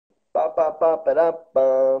Ba, ba, ba, ba, da,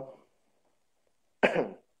 ba.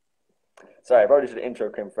 Sorry, I probably should intro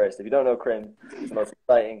Crim first. If you don't know Crim, he's the most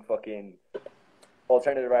exciting fucking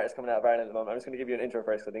alternative artist coming out of Ireland at the moment. I'm just going to give you an intro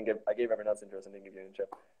first because I gave everyone else intros and didn't give you an intro.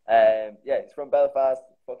 Yeah, he's from Belfast.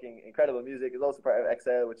 Fucking incredible music. He's also part of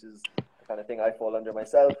XL, which is the kind of thing I fall under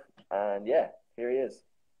myself. And yeah, here he is.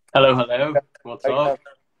 Hello, hello. What's How you up? doing?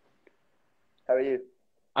 How are you?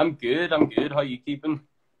 I'm good. I'm good. How you keeping?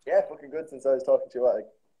 Yeah, fucking good since I was talking to you what, like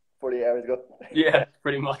 48 hours ago. Yeah,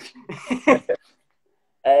 pretty much.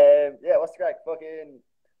 Yeah, what's the crack? Fucking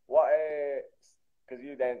what are because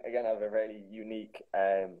you then again have a very unique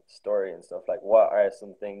story and stuff. Like, what are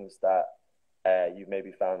some things that you've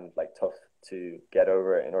maybe found like tough to get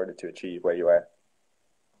over in order to achieve where you are?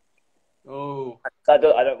 Oh, I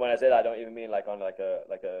don't. When I say that, I don't even mean like on like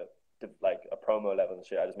a promo level and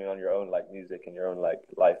shit. I just mean on your own like music and your own like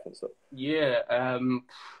life and stuff. yeah.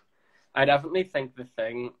 I definitely think the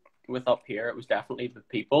thing with up here, it was definitely the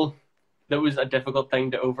people. That was a difficult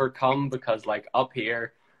thing to overcome because, like, up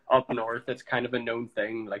here, up north, it's kind of a known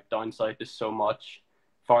thing. Like down south is so much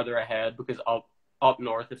farther ahead because up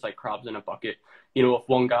north, it's like crabs in a bucket. You know, if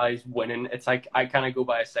one guy's winning, it's like I kind of go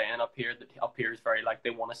by a saying up here that up here is very like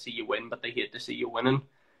they want to see you win, but they hate to see you winning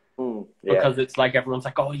Yeah, because it's like everyone's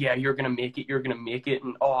like, oh yeah, you're gonna make it,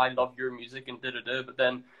 and oh I love your music and da da da. But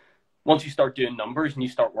then once you start doing numbers and you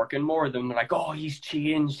start working more, then they're like, oh, he's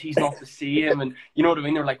changed, he's not the same, and you know what I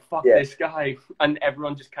mean? They're like, fuck yeah. this guy, and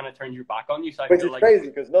everyone just kind of turns your back on you. So I Which feel is like crazy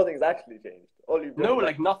because nothing's actually changed. All you've done no, is like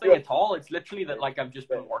like nothing good. at all. It's literally that like I've just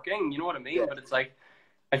been working. You know what I Yeah, mean? But it's like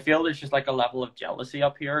I feel there's just like a level of jealousy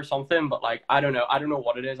up here or something. But like I don't know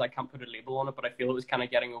what it is. I can't put a label on it. But I feel it was kind of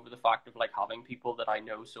getting over the fact of like having people that I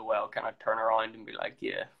know so well kind of turn around and be like,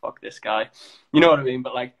 yeah, fuck this guy. You know what I mean?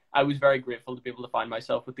 But like I was very grateful to be able to find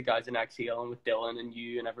myself with the guys in Exhale and with Dylan and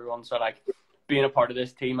you and everyone. So like being a part of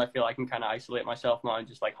this team, I feel I can kind of isolate myself now and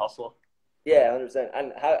just like hustle. yeah, 100%.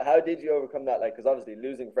 And how did you overcome that? Like, because obviously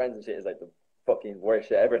losing friends and shit is like the fucking worst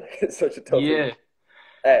shit ever. Like, it's such a tough thing,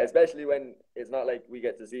 Yeah. especially when it's not like we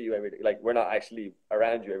get to see you every day. Like, we're not actually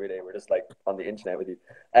around you every day. We're just like on the internet with you.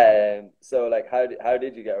 So like, how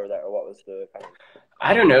did you get over that, or what was the kind of?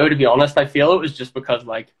 I don't know, to be honest. I feel it was just because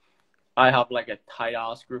like I have like a tight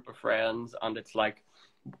ass group of friends, and it's like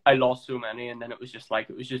I lost so many, and then it was just like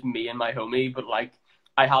it was just me and my homie. But like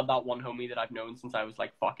I had that one homie that I've known since I was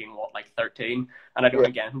like fucking what like 13, and I don't Yeah,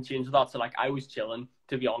 think anything changed with that. So like I was chilling,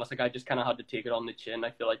 to be honest. Like I just kind of had to take it on the chin.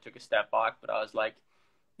 I feel I took a step back, but I was like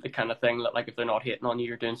the kind of thing that like if they're not hitting on you,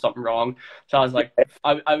 you're doing something wrong. So I was like,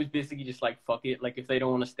 yeah, I was basically just like fuck it. Like if they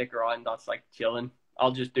don't want to stick around, that's like chilling.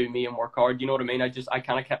 I'll just do me and work hard. You know what I mean? I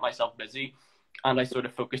kind of kept myself busy, and I sort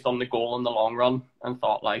of focused on the goal in the long run and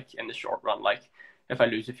thought like in the short run, like if I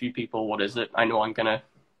lose a few people, what is it? I know I'm gonna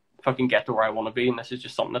fucking get to where I want to be, and this is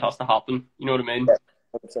just something that has to happen. You know what I mean? yeah,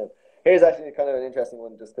 100%. Here's actually kind of an interesting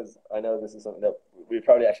one, just because I know this is something that we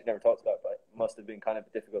probably actually never talked about, but must have been kind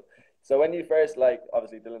of difficult. So when you first like,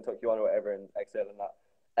 obviously Dylan took you on or whatever and Excel and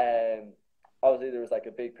that, obviously there was like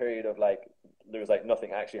a big period of like there was like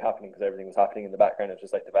nothing actually happening because everything was happening in the background of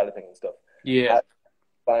just like developing and stuff. Yeah. How do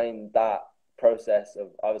you find that process of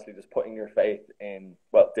obviously just putting your faith in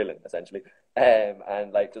well Dylan essentially,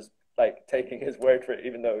 and like just like taking his word for it,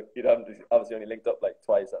 even though you'd obviously only linked up like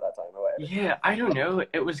twice at that time or whatever. Yeah, I don't know.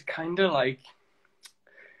 It was kind of like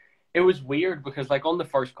it was weird because like on the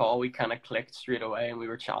first call we kind of clicked straight away and we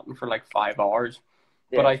were chatting for like 5 hours.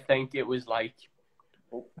 But Yeah. I think it was like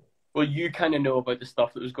well, you kind of know about the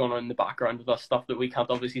stuff that was going on in the background of us, stuff that we can't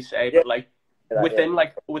obviously say. Yeah. But like Yeah.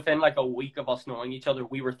 within like a week of us knowing each other,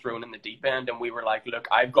 we were thrown in the deep end, and we were like, look,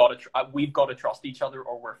 we've got to trust each other,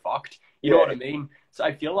 or we're fucked. You know what Yeah. I mean? So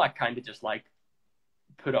I feel like kind of just like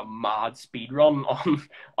put a mad speed run on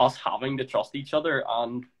us having to trust each other,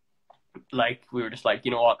 and like we were just like,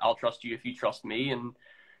 you know what, I'll trust you if you trust me, and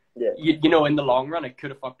Yeah. you know, in the long run, it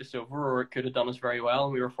could have fucked us over, or it could have done us very well.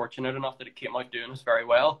 And we were fortunate enough that it came out doing us very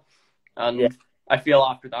well. Yeah. And I feel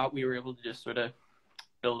after that, we were able to just sort of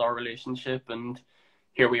build our relationship, and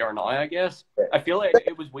here we are now, I guess. Yeah. I feel like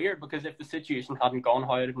it was weird because if the situation hadn't gone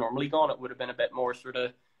how it had normally gone, it would have been a bit more sort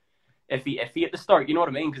of iffy at the start. You know what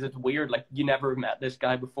I mean? Because it's weird. Like, you never met this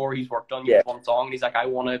guy before. He's worked on you Yeah. with one song, and he's like, I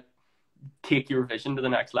want to take your vision to the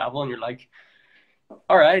next level. And you're like,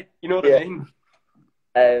 all right. You know what I Yeah.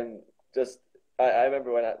 mean? Just I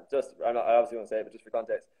remember when I obviously won't say it, but just for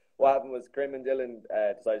context, what happened was Crim and Dylan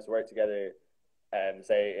decided to work together,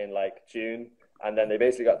 say in like June, and then they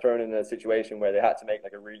basically got thrown in a situation where they had to make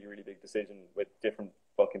like a really really big decision with different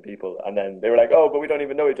fucking people, and then they were like, oh, but we don't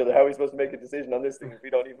even know each other. How are we supposed to make a decision on this thing if we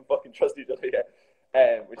don't even fucking trust each other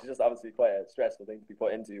yet? Which is just obviously quite a stressful thing to be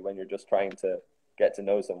put into when you're just trying to get to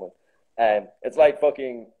know someone. It's like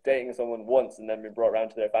fucking dating someone once and then being brought around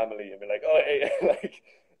to their family and be like, oh, hey, like,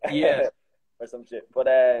 Yeah. or some shit. But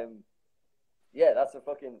yeah, that's a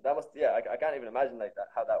fucking that must yeah. I can't even imagine like that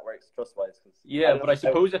how that works trust wise. Yeah, but I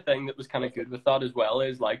suppose a thing that was kind of good with that as well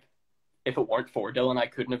is like, if it weren't for Dylan, I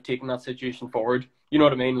couldn't have taken that situation forward. You know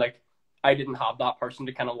what I mean? Like, I didn't have that person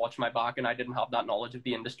to kind of watch my back, and I didn't have that knowledge of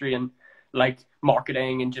the industry and like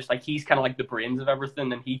marketing, and just like he's kind of like the brains of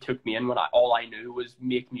everything. And he took me in when all I knew was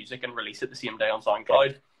make music and release it the same day on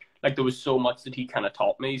SoundCloud. Like, there was so much that he kind of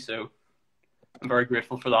taught me, so I'm very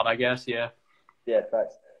grateful for that, I guess. Yeah. Yeah,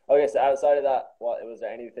 facts. Okay, so outside of that, what was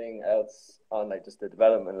there anything else on like just the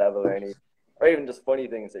development level or any, or even just funny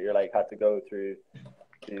things that you're like had to go through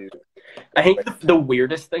to? I think the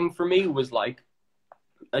weirdest thing for me was like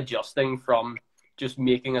adjusting from just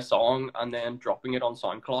making a song and then dropping it on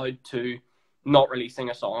SoundCloud to not releasing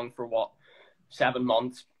a song for 7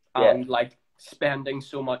 months, and like spending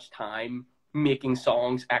so much time making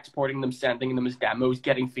songs, exporting them, sending them as demos,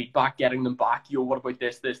 getting feedback, getting them back. Yo, what about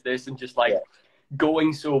this, and just like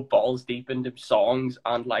going so balls deep into songs,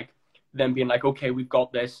 and like them being like, okay, we've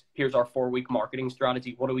got this. Here's our 4-week marketing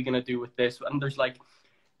strategy. What are we gonna do with this? And there's like,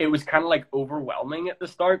 it was kind of like overwhelming at the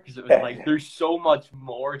start, because it was like there's so much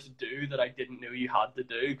more to do that I didn't know you had to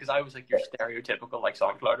do, because I was like your stereotypical like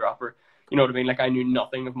SoundCloud rapper, you know what I mean? Like, I knew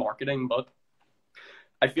nothing of marketing, but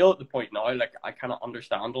I feel at the point now like I kind of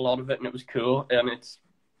understand a lot of it, and it was cool, and it's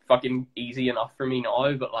fucking easy enough for me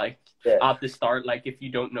now. But like at the start, like if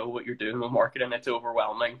you don't know what you're doing with marketing, it's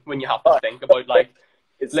overwhelming when you have to think about like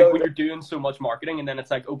it's like when you're doing so much marketing, and then it's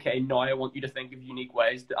like, okay, now I want you to think of unique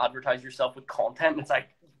ways to advertise yourself with content, and it's like,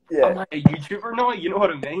 am I a YouTuber now? You know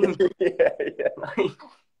what I mean?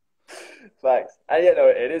 Facts. And you know,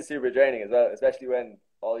 it is super draining as well, especially when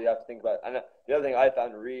all you have to think about. And the other thing I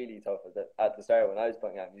found really tough is that at the start when I was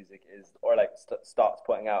putting out music or like stopped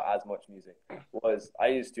putting out as much music, was I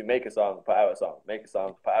used to make a song, put out a song, make a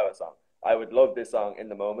song, put out a song. I would love this song in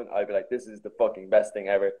the moment. I'd be like, this is the fucking best thing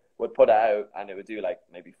ever. Would put it out and it would do like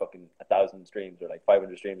maybe fucking 1,000 streams or like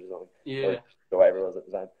 500 streams or something. Yeah. Or whatever it was at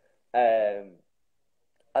the time.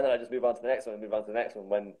 And then I just move on to the next one and move on to the next one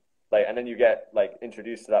when like, and then you get like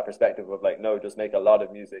introduced to that perspective of like, no, just make a lot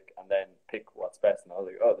of music and then pick what's best. And I was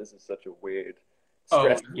like, oh, this is such a weird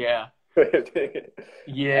stress way of doing it.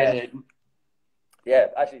 Yeah,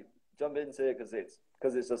 actually jump into it because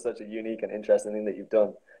it's just such a unique and interesting thing that you've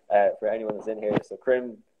done for anyone that's in here. So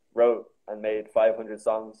Crim wrote and made 500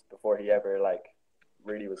 songs before he ever like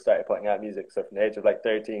really was started putting out music. So from the age of like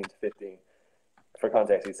 13 to 15, for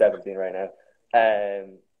context, he's 17 right now.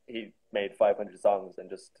 He made 500 songs and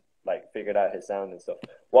just like figured out his sound and stuff.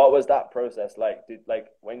 What was that process like? Did like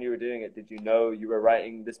when you were doing it, did you know you were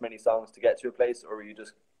writing this many songs to get to a place, or were you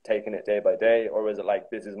just taking it day by day, or was it like,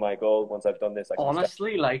 this is my goal, once I've done this I can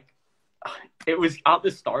honestly start? Like it was at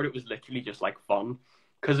the start, it was literally just like fun,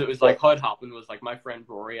 because it was like how it happened was like my friend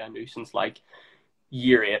Rory, I knew since like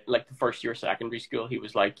year 8, like the first year of secondary school. He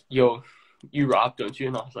was like, yo, you rap, don't you?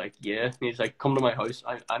 And I was like, yeah. And he's like, come to my house,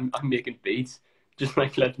 I'm making beats, just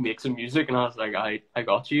like, let's make some music. And I was like, I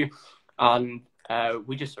got you. And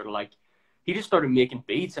we just sort of like, he just started making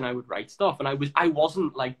beats and I would write stuff. And I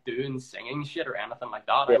wasn't like doing singing shit or anything like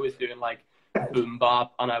that. I was doing like boom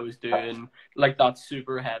bap, and I was doing like that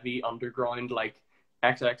super heavy underground like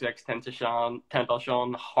XXX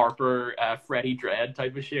Tentacion, Harper, Freddie Dredd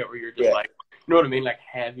type of shit, where you're just like, you know what I mean, like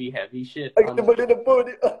heavy shit. Like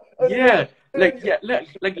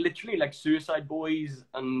literally like Suicide Boys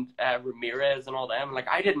and Ramirez and all them. Like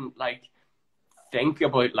I didn't like think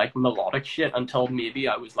about like melodic shit until maybe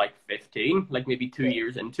I was like 15, like maybe 2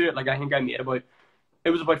 years into it. Like I think I made about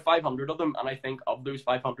 500 of them, and I think of those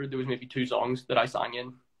 500 there was maybe 2 songs that I sang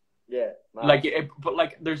in. Like but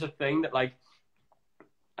like there's a thing that like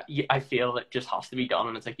I feel that just has to be done,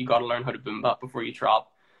 and it's like you got to learn how to boom bap before you trap.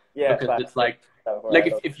 Because it's like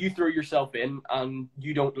if you throw yourself in and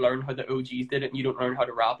you don't learn how the OGs did it, and you don't learn how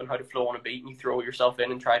to rap and how to flow on a beat, and you throw yourself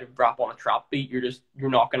in and try to rap on a trap beat, you're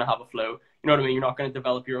not going to have a flow. You know what I mean? You're not going to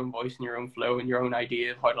develop your own voice and your own flow and your own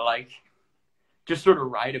idea of how to like just sort of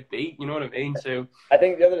ride a beat. You know what I mean? So I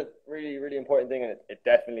think the other really, really important thing, and it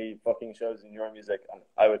definitely fucking shows in your music, and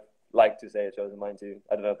I would like to say it shows in mine too.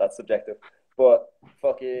 I don't know if that's subjective, but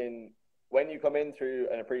fucking when you come in through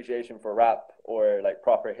an appreciation for rap or like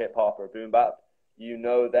proper hip hop or boom bap, you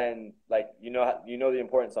know then like you know the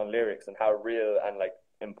importance on lyrics and how real and like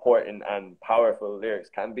important and powerful lyrics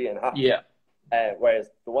can be and have. Whereas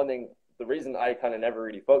the reason I kind of never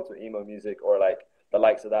really fucked with emo music or like the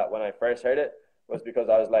likes of that when I first heard it was because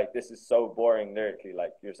I was like, this is so boring lyrically.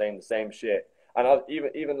 Like you're saying the same shit. And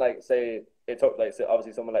even like say it took like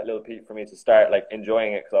obviously someone like Lil Peep for me to start like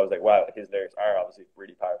enjoying it because I was like, wow, his lyrics are obviously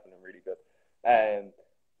really powerful and really good.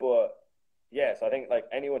 But yeah, so I think like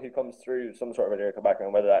anyone who comes through some sort of a lyrical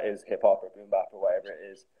background, whether that is hip hop or boom bap or whatever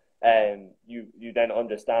it is, you then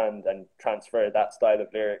understand and transfer that style of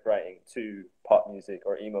lyric writing to pop music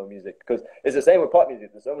or emo music because it's the same with pop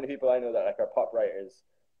music. There's so many people I know that like are pop writers,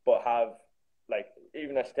 but have like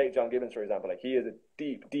even I should take John Gibbons for example. Like he has a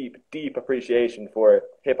deep appreciation for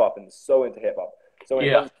hip hop and so into hip hop. So when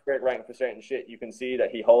it comes to lyric writing for certain shit, you can see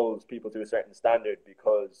that he holds people to a certain standard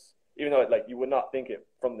because even though like you would not think it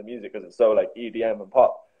from the music because it's so like EDM and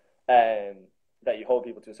pop, that you hold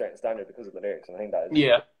people to a certain standard because of the lyrics, and I think that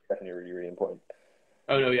is definitely really important.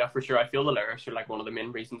 Oh no, yeah, for sure. I feel the lyrics are like one of the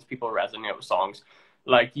main reasons people resonate with songs.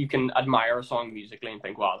 Like you can admire a song musically and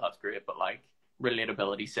think, wow, that's great, but like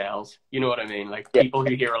relatability sells. You know what I mean? Like people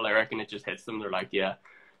who hear a lyric and it just hits them, they're like, yeah,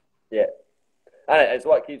 and it's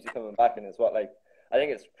what keeps you coming back, and it's what like I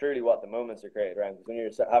think it's truly what the moments are created around. Because when you're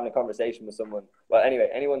having a conversation with someone, well, anyway,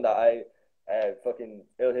 anyone that fucking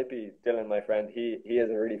Ill Hippie Dylan, my friend, he has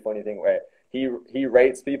a really funny thing where he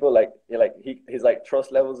rates people like his like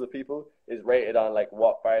trust levels of people is rated on like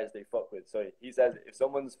what bars they fuck with. So he says if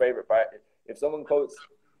someone's favorite bar, if someone quotes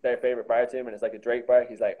their favorite bar to him and it's like a Drake bar,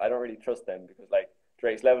 he's like, I don't really trust them because like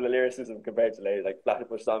Drake's level of lyricism compared to like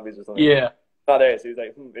Flatbush Zombies or something. Yeah. Not there. So he's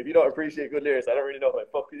like, if you don't appreciate good lyrics, I don't really know if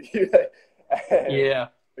I fuck with you. Yeah.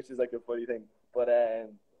 Which is like a funny thing. But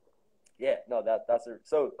yeah, no, that's a,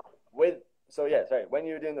 so yeah, sorry. When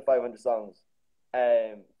you were doing the 500 songs,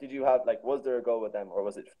 did you have like was there a goal with them or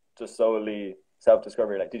was it just solely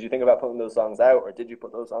self-discovery? Like, did you think about putting those songs out or did you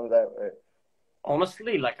put those songs out? Or?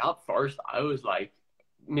 Honestly, like at first, I was like,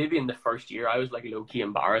 maybe in the first year, I was like low key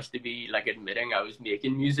embarrassed to be like admitting I was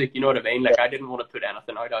making music. You know what I mean? Like, I didn't want to put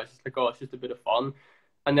anything out. I was just like, oh, it's just a bit of fun.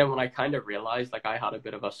 And then when I kind of realized like I had a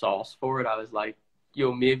bit of a sauce for it, I was like,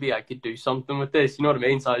 yo, maybe I could do something with this. You know what I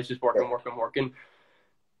mean? So I was just working.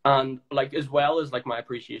 And like as well as like my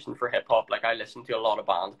appreciation for hip hop, like I listened to a lot of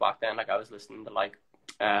bands back then. Like I was listening to like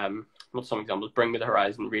what's some examples? Bring Me the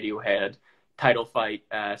Horizon, Radiohead, Title Fight,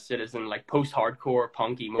 Citizen, like post hardcore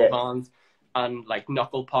punk emo bands, and like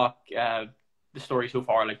Knuckle Puck, the story so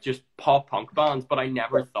far, like just pop punk bands. But I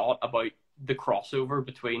never thought about the crossover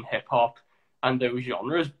between hip hop and those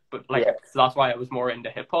genres. But like so that's why I was more into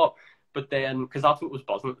hip hop. But then, because that's what was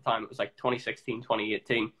buzzing at the time, it was like 2016,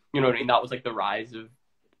 2018. You know what I mean? That was like the rise of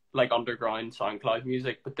like underground SoundCloud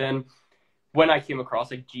music. But then when I came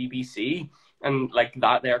across like GBC and like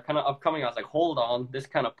that they're kind of upcoming, I was like, hold on, this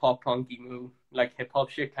kind of pop punk emo like hip hop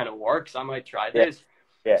shit kind of works. I might try this.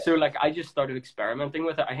 So like I just started experimenting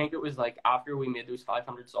with it. I think it was like after we made those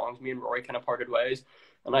 500 songs, me and Rory kind of parted ways,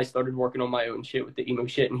 and I started working on my own shit with the emo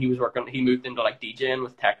shit, and he moved into like DJing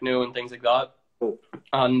with techno and things like that.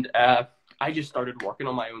 And I just started working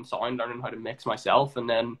on my own sound, learning how to mix myself, and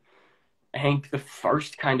then I think the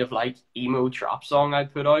first kind of like emo trap song I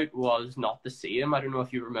put out was Not the Same. I don't know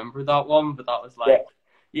if you remember that one, but that was like,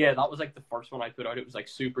 that was like the first one I put out. It was like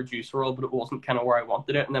super juice roll, but it wasn't kind of where I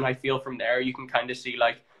wanted it. And then I feel from there, you can kind of see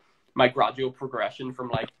like my gradual progression from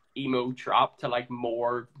like emo trap to like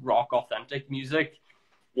more rock authentic music,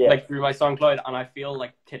 like through my SoundCloud. And I feel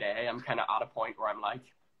like today I'm kind of at a point where I'm like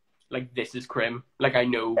this is Crim. Like I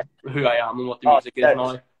know who I am and what the music is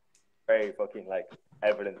now. Very fucking like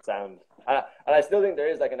evident sound. And I still think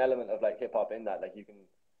there is like an element of like hip hop in that. Like you can,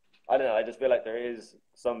 I don't know, I just feel like there is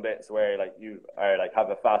some bits where like you are like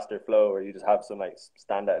have a faster flow or you just have some like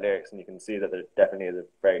standout lyrics and you can see that there definitely is a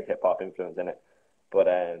very hip hop influence in it. But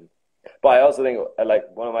I also think like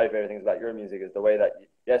one of my favorite things about your music is the way that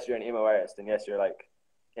yes, you're an emo artist and yes, you're like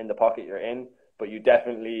in the pocket you're in, but you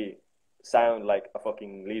definitely sound like a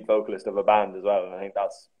fucking lead vocalist of a band as well. And I think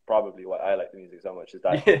that's probably why I like the music so much is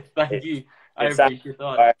that thank you. I appreciate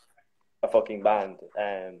that. A fucking band,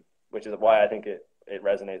 which is why I think it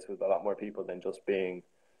resonates with a lot more people than just being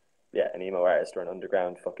an emo artist or an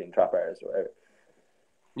underground fucking trap artist or whatever.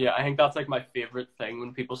 Yeah, I think that's like my favorite thing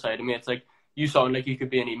when people say to me, it's like, you sound like you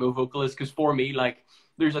could be an emo vocalist. Because for me, like,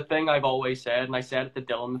 there's a thing I've always said, and I said it to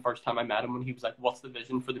Dylan the first time I met him when he was like, what's the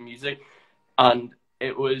vision for the music? And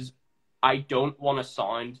it was, I don't want to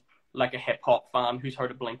sound like a hip hop fan who's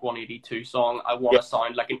heard a Blink 182 song. I want to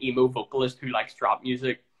sound like an emo vocalist who likes trap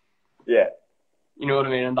music. Yeah. You know what I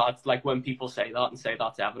mean? And that's like when people say that and say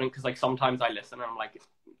that's evident, because like sometimes I listen and I'm like,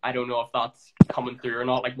 I don't know if that's coming through or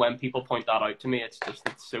not. Like when people point that out to me, it's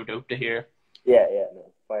so dope to hear. Yeah,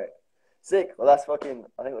 no, fire. Sick. Well, that's fucking,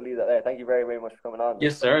 I think we'll leave that there. Thank you very, very much for coming on.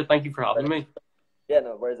 Yes, sir. Thank you for having me. Yeah,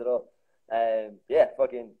 no worries at all.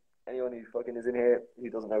 Fucking anyone who fucking is in here who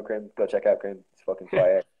doesn't know Crim, go check out Crim. It's fucking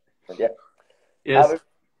fire. And Yes. That's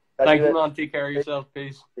Thank you, it. man. Take care of yourself.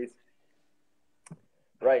 Peace. Peace.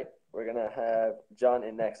 Right, we're gonna have John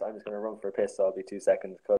in next. I'm just gonna run for a piss, so I'll be 2 seconds.